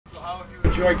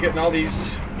enjoy getting all these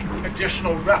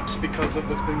additional reps because of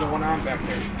what's been going on back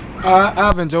there?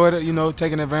 I've enjoyed it, you know,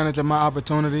 taking advantage of my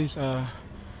opportunities,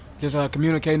 just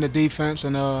communicating the defense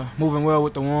and moving well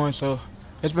with the ones. So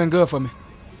it's been good for me.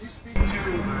 Can you speak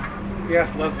to, we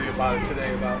asked Leslie about it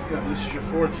today, about, you know, this is your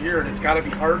 4th year and it's got to be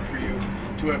hard for you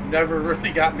to have never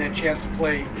really gotten that chance to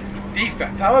play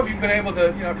defense. How have you been able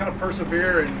to, you know, kind of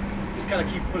persevere and just kind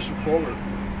of keep pushing forward?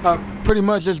 Pretty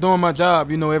much just doing my job,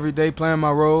 you know, every day playing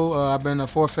my role. I've been a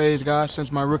 4-phase guy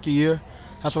since my rookie year.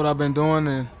 That's what I've been doing,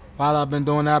 and while I've been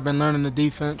doing that, I've been learning the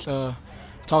defense,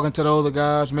 talking to the older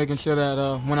guys, making sure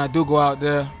that when I do go out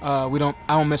there, I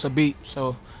don't miss a beat.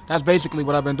 So that's basically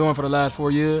what I've been doing for the last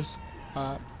 4 years,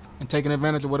 and taking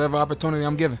advantage of whatever opportunity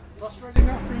I'm given. Frustrating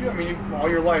that for you? I mean, all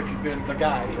your life you've been the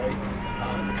guy,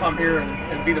 right? To come here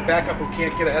and be the backup who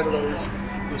can't get ahead of those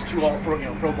 2 all-pro,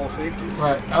 Pro Bowl safeties.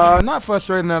 Right. Not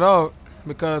frustrating at all,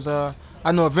 because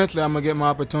I know eventually I'm gonna get my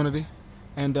opportunity,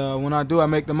 and when I do, I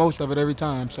make the most of it every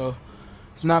time. So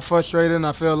it's not frustrating.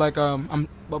 I feel like I'm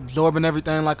absorbing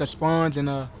everything like a sponge, and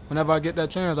whenever I get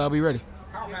that chance, I'll be ready.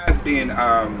 How has being,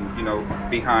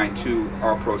 behind 2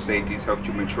 all-pro safeties helped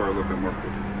you mature a little bit more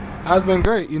quickly? It's been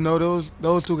great. You know,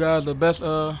 those 2 guys are the best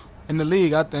in the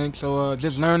league, I think. So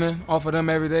just learning off of them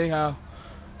every day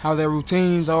how their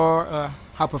routines are,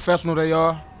 how professional they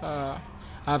are.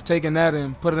 I've taken that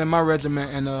and put it in my regimen,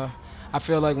 and I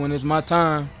feel like when it's my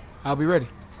time, I'll be ready.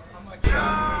 How much can a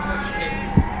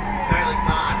guy like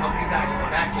Vaughn help you guys in the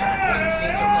back end? What you've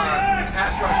seen so far,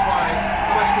 pass rush-wise,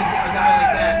 how much can a guy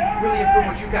like that really improve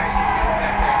what you guys can do in the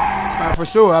back end? For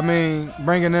sure. I mean,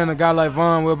 bringing in a guy like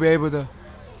Vaughn, we'll be able to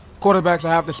 – quarterbacks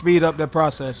will have to speed up their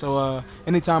process. So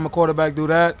anytime a quarterback do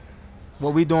that,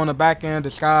 what we do on the back end,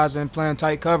 disguising, playing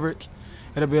tight coverage,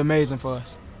 it'll be amazing for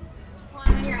us.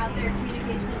 When you're out there,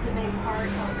 communication is a big part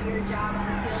of your job on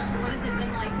the field. So what has it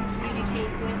been like to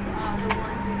communicate with the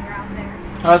ones when you're out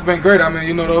there? It's been great. I mean,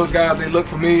 you know, those guys, they look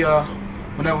for me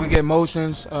whenever we get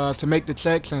motions to make the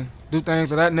checks and do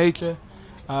things of that nature.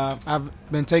 I've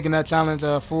been taking that challenge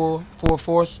full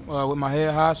force with my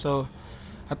head high. So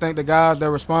I think the guys,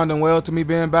 they're responding well to me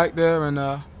being back there, and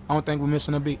I don't think we're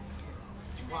missing a beat.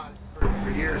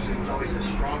 For years, it was always a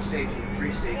strong safety,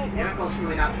 free safety. The NFL's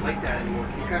really not like that anymore.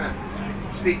 Can you kind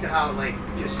of speak to how, like,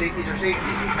 just safeties are safeties?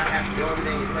 You kind of have to do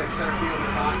everything. You play center field in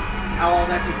the box. How all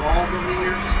that's evolved over the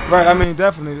years? Right. I mean,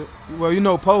 definitely. Well, you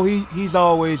know, he's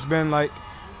always been like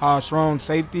a strong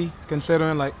safety,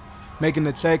 considering like making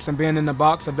the checks and being in the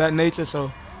box of that nature.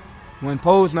 So when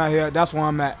Poe's not here, that's where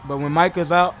I'm at. But when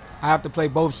Micah's out, I have to play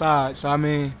both sides. So I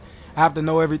mean, I have to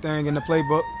know everything in the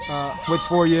playbook, which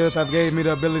 4 years have gave me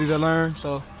the ability to learn.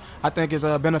 So I think it's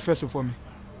beneficial for me.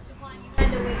 Jaquan, you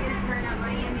kind of with your turn at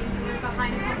Miami, you were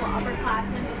behind a couple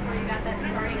upperclassmen before you got that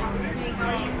starting opportunity. How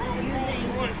are you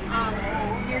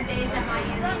using your days at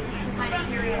Miami to kind of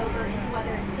carry over into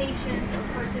whether it's patience or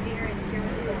perseverance here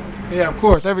with the Bills? Yeah, of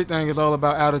course. Everything is all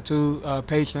about attitude,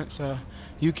 patience.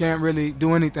 You can't really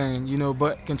do anything, you know,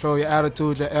 but control your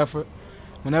attitude, your effort.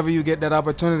 Whenever you get that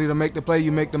opportunity to make the play,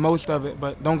 you make the most of it.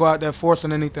 But don't go out there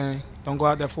forcing anything. Don't go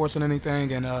out there forcing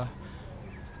anything, and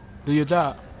do your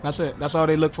job. That's it. That's all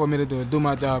they look for me to do, is do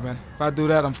my job. And if I do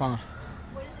that, I'm fine.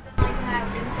 What has it been like to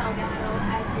have Jim Salgado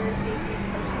as your safeties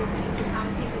coach this season? How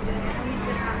has he been doing? I know he's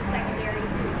been around the secondary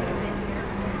since you've been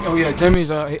here. Oh, yeah,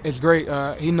 Jimmy's it's great.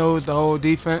 He knows the whole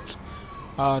defense.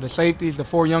 The safeties, the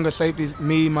 4 younger safeties,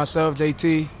 me, myself,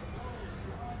 JT,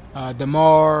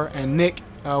 DeMar, and Nick.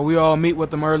 We all meet with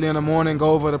them early in the morning,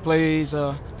 go over the plays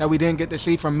that we didn't get to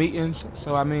see from meetings.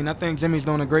 So, I mean, I think Jimmy's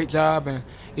doing a great job, and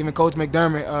even Coach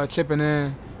McDermott chipping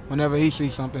in whenever he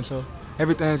sees something. So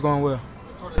everything's going well.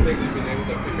 What sort of things have you been able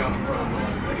to pick up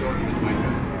from Jordan and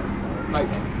Micah?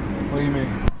 Like, what do you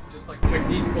mean? Just like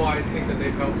technique-wise, things that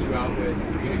they've helped you out with,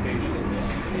 communication,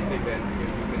 anything that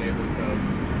you've been able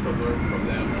to learn from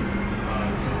them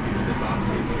either this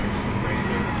offseason or just in training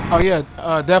camp? Oh, yeah,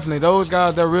 definitely. Those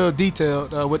guys, they're real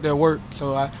detailed with their work.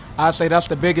 So I say that's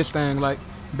the biggest thing, like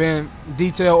being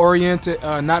detail-oriented,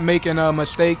 not making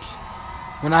mistakes.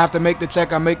 When I have to make the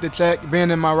check, I make the check,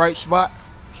 being in my right spot,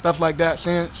 stuff like that,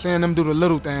 seeing them do the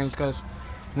little things, because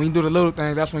when you do the little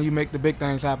things, that's when you make the big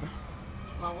things happen.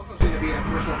 Well, what goes into being a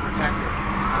personal protector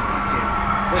on one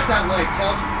team? What's that like? Tell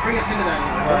us, bring us into that a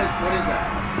little bit. What is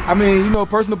that? I mean, you know,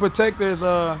 personal protector is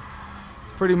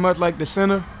pretty much like the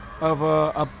center of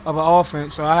an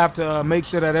offense. So I have to make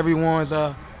sure that everyone's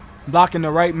blocking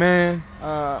the right man,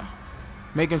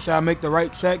 making sure I make the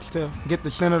right checks to get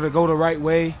the center to go the right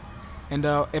way. And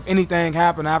if anything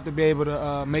happens, I have to be able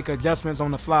to make adjustments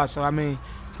on the fly. So, I mean,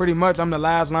 pretty much I'm the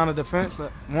last line of defense.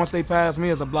 Once they pass me,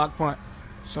 it's a block punt.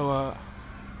 So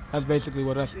that's basically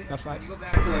what that's like. When you go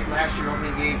back to like last year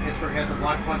opening game, Pittsburgh has the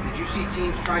block punt. Did you see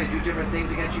teams try to do different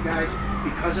things against you guys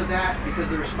because of that, because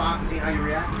of the response and seeing how you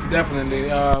react? Definitely.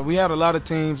 We had a lot of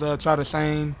teams try the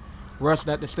same rush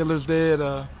that the Steelers did.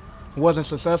 Wasn't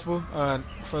successful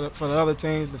for the other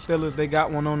teams. The Steelers, they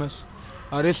got one on us.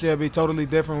 This year will be totally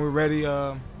different. We're ready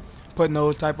putting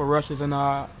those type of rushes in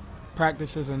our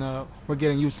practices, and we're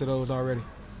getting used to those already.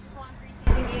 Long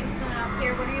preseason games coming up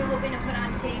here. What are you hoping to put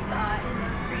on tape in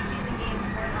those preseason games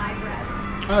for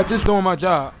live reps? Just doing my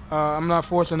job. I'm not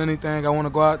forcing anything. I want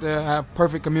to go out there, have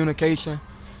perfect communication.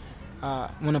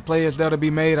 When a play is there to be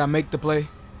made, I make the play.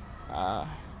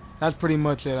 That's pretty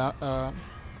much it.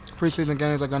 Preseason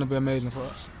games are going to be amazing for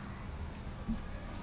us.